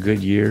had a good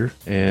year,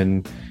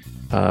 and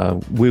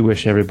we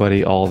wish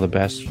everybody all the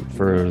best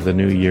for the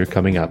new year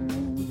coming up.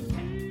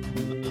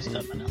 Most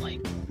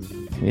definitely.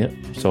 Yeah.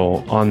 So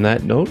on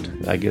that note,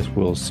 I guess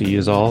we'll see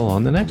you all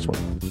on the next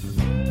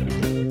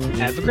one.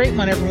 Have a great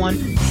one,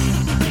 everyone.